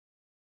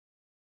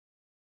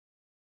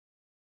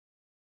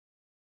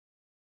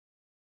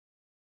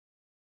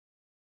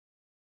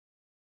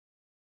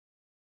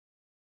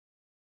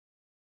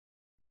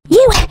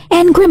You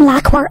and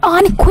Grimlock were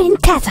on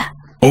Quintessa.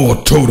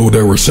 Oh, total,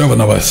 there were 7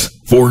 of us.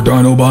 4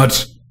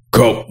 Dinobots,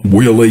 Cup,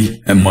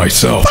 Willie, and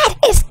myself. That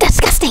is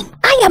disgusting.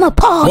 I am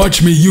appalled.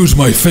 Watch me use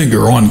my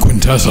finger on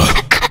Quintessa.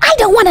 I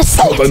don't want to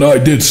see it. Then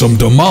I did some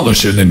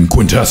demolishing in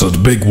Quintessa's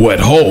big wet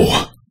hole.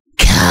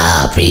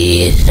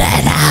 Copy's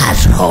an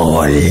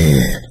asshole.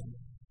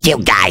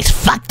 You guys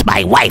fucked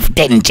my wife,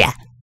 didn't ya?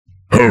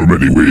 How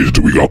many ways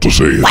do we got to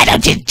say it? Why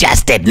don't you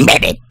just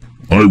admit it?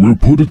 I will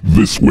put it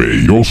this way.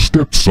 Your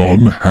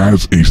stepson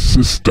has a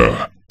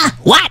sister.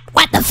 What?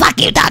 What the fuck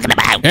are you talking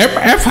about?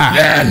 MFA.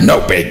 Yeah, no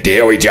big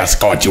deal. We just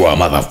caught you a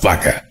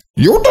motherfucker.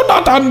 You do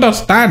not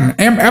understand,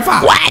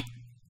 MFA. What?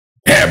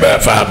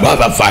 MFA,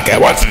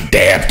 motherfucker. What's the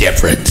damn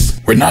difference?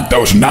 We're not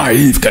those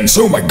naive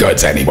consumer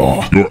goods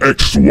anymore. Your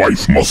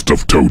ex-wife must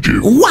have told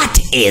you. What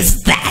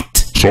is that?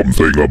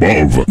 Something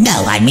above.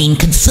 No, I mean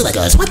consumer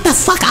goods. What the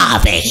fuck are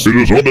they? It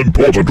is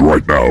unimportant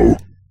right now.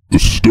 The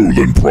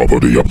stolen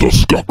property of the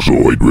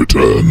Skoxoid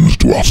returns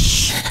to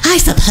us. I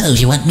suppose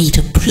you want me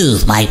to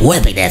prove my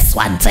worthiness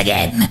once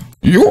again.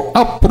 You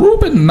are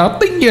proven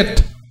nothing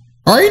yet.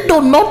 I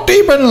do not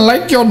even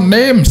like your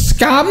name,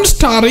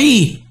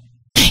 Scamstari.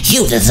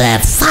 You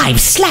deserve 5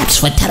 slaps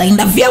for telling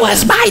the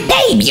viewers my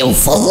name, you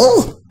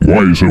fool!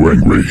 Why so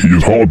angry? He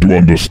is hard to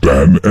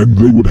understand, and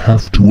they would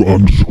have to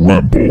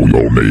unscramble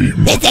your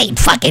name. This ain't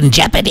fucking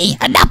Jeopardy.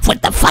 Enough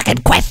with the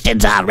fucking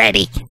questions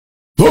already.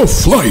 The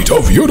flight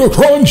of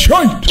Unicron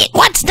Shite! It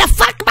wants to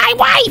fuck my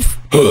wife!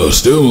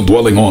 Still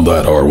dwelling on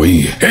that, are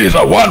we? He's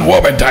a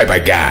one-woman type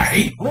of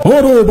guy.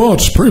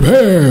 Autobots,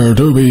 prepare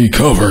to be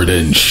covered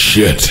in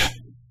shit.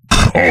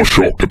 Our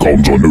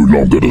Shockticons are no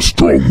longer the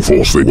strong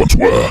force they once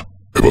were,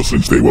 ever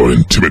since they were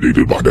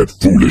intimidated by that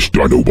foolish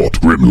Dinobot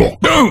Grimlock.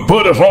 Don't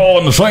put us all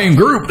in the same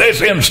group. There's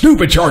them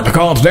stupid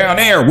Sharkticons down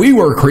there. We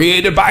were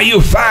created by you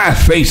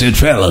 5-faced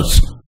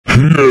fellas.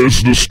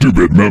 Yes, the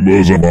stupid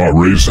members of our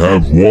race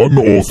have 1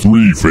 or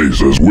 3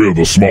 faces. We're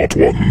the smart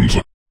ones.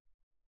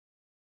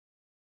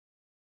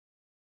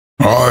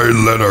 I,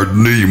 Leonard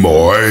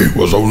Nimoy,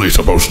 was only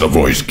supposed to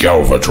voice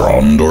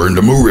Galvatron during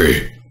the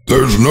movie.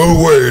 There's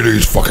no way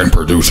these fucking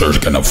producers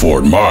can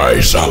afford my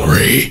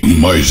salary.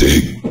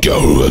 Mighty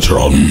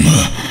Galvatron.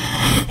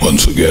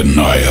 Once again,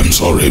 I am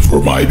sorry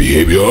for my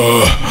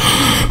behavior.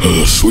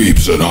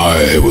 Sweeps and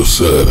I will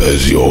serve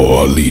as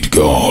your elite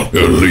guard.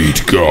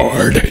 Elite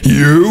guard?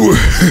 You?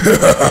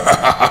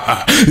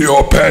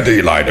 Your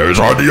panty liners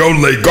are the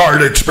only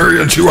guard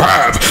experience you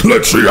have.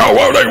 Let's see how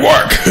well they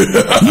work.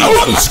 No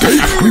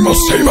escape. We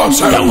must save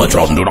ourselves.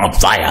 Galvatron, do not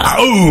fire.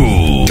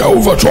 Oh!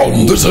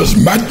 Galvatron, this is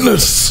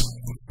madness.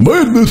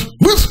 Madness?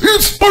 This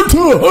is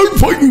Sparta! I'm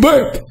fighting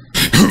back!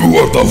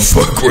 What the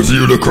fuck was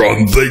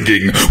Unicron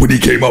thinking when he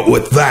came up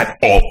with that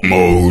alt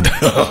mode?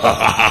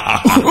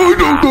 I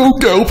don't know,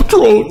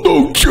 Galvatron.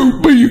 Don't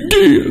shoot me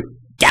again.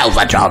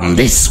 Galvatron,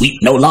 this sweep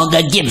no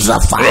longer gives a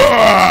fuck.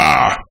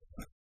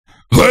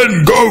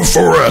 Then go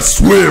for a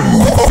swim,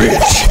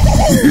 bitch.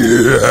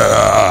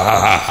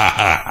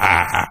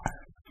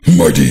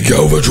 Mighty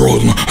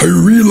Galvatron, I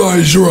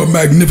realize you're a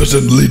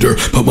magnificent leader,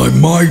 but my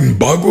mind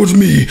boggles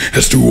me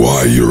as to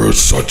why you're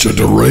such a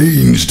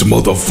deranged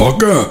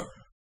motherfucker.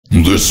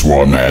 This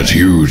one has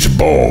huge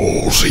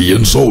balls. He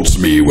insults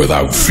me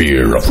without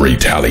fear of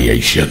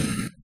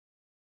retaliation.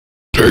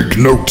 Take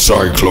note,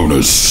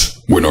 Cyclonus.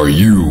 When are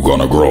you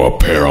gonna grow a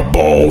pair of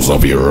balls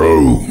of your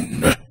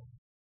own?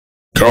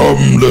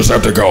 Come,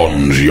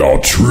 Decepticons, your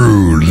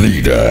true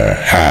leader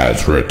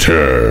has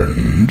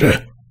returned.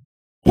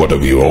 What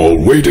are you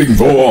all waiting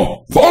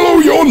for? Follow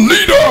your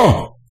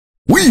leader!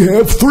 We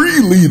have 3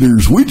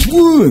 leaders. Which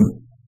one?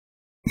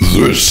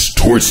 This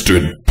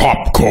twisted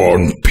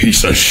popcorn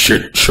piece of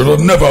shit should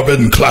have never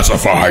been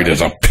classified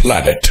as a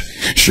planet.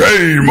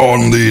 Shame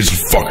on these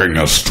fucking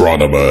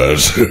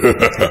astronomers.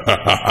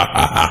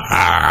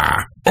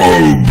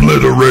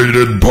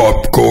 Obliterated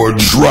popcorn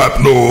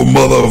shrapnel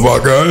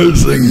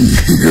motherfuckers.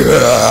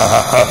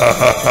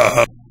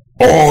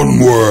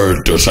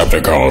 Onward,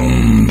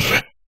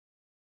 Decepticons.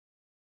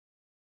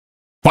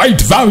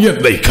 Fight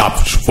valiantly,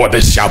 cops, for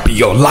this shall be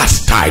your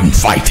last time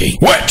fighting.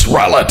 Which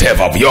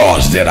relative of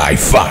yours did I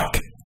fuck?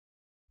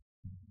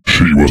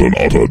 She was an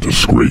utter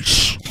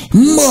disgrace.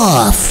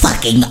 More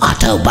fucking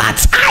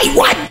Autobots. I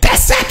want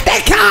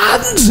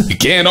Decepticons! You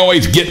can't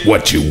always get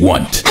what you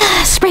want.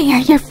 Springer,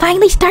 you're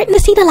finally starting to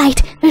see the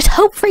light. There's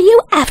hope for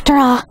you after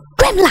all.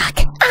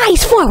 Grimlock,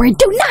 eyes forward,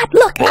 do not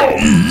look. Oh,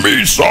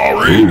 me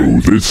sorry.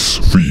 Oh, this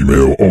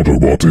female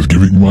Autobot is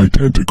giving my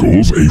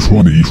tentacles a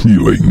funny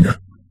feeling.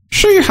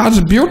 She has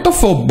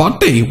beautiful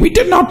body. We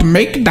did not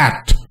make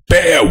that.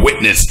 Bear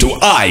witness to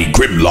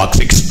Grimlock's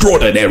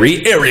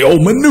extraordinary aerial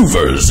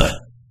maneuvers.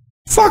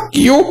 Fuck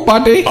you,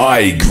 buddy.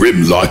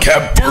 Grimlock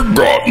have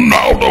forgotten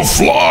how to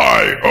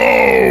fly.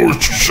 Oh,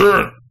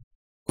 shit.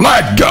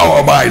 Let go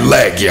of my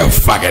leg, you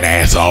fucking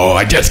asshole.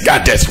 I just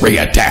got this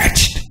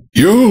reattached.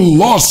 You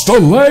lost a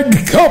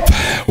leg, Cup?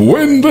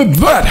 When did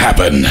that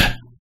happen?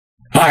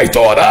 I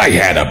thought I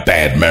had a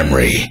bad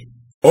memory.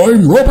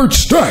 I'm Robert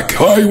Stack.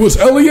 I was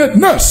Elliot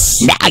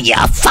Ness. Now you're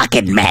a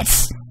fucking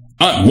mess.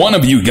 Not one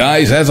of you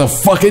guys has a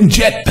fucking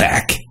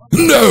jetpack.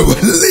 No,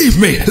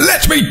 leave me.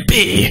 Let me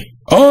be.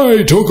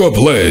 I took a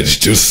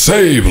pledge to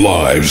save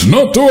lives,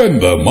 not to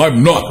end them.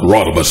 I'm not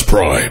Rodimus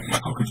Prime.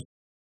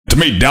 To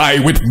me, die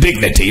with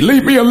dignity.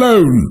 Leave me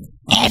alone.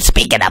 And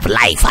speaking of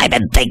life, I've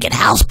been thinking,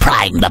 how's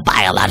Prime the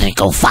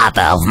biological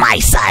father of my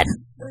son?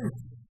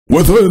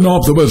 Within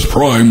Optimus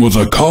Prime was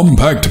a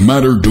compact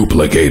matter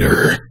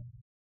duplicator.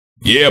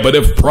 Yeah, but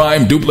if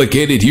Prime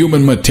duplicated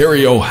human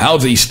material,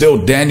 how's he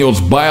still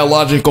Daniel's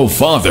biological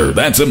father?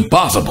 That's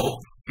impossible.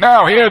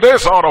 Now hear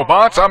this,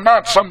 Autobots. I'm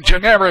not some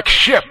generic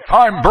ship.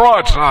 I'm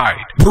Broadside.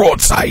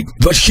 Broadside,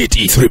 the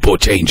shitty triple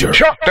changer.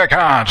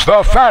 Chuckdacons,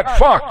 the fat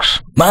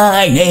fucks.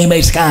 My name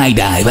is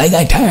Skydive. I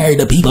got tired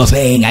of people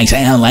saying I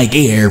sound like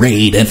Air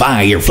Raid and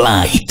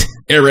Fireflight.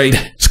 Air Raid,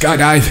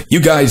 Skydive,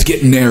 you guys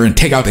get in there and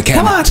take out the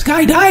cannon. Come on,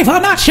 Skydive,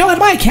 I'm not showing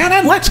my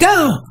cannon. Let's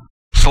go.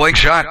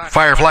 Slingshot,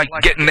 Firefly,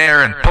 get in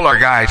there and pull our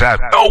guys out.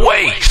 No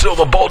way,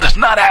 Silverbolt, it's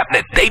not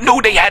happening. They knew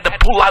they had to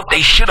pull out.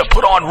 They should have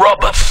put on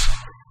rubbers.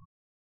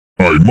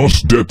 I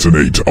must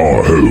detonate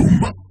our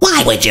home.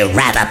 Why would you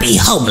rather be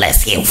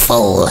homeless, you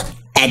fool?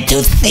 And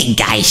to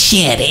think I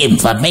shared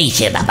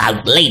information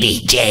about Lady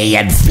J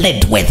and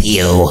Flint with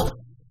you.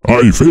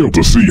 I fail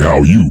to see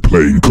how you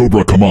playing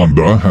Cobra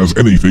Commander has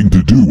anything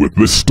to do with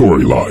this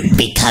storyline.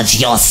 Because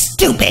you're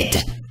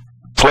stupid.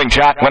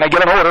 Slingshot, when I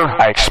get an order,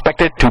 I expect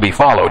it to be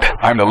followed.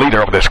 I'm the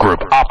leader of this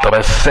group.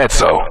 Optimus said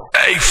so.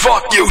 Hey,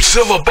 fuck you,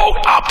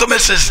 Silverbolt.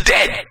 Optimus is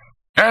dead.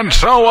 And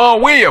so are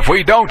we if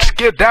we don't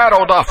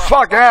skedaddle the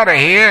fuck out of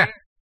here.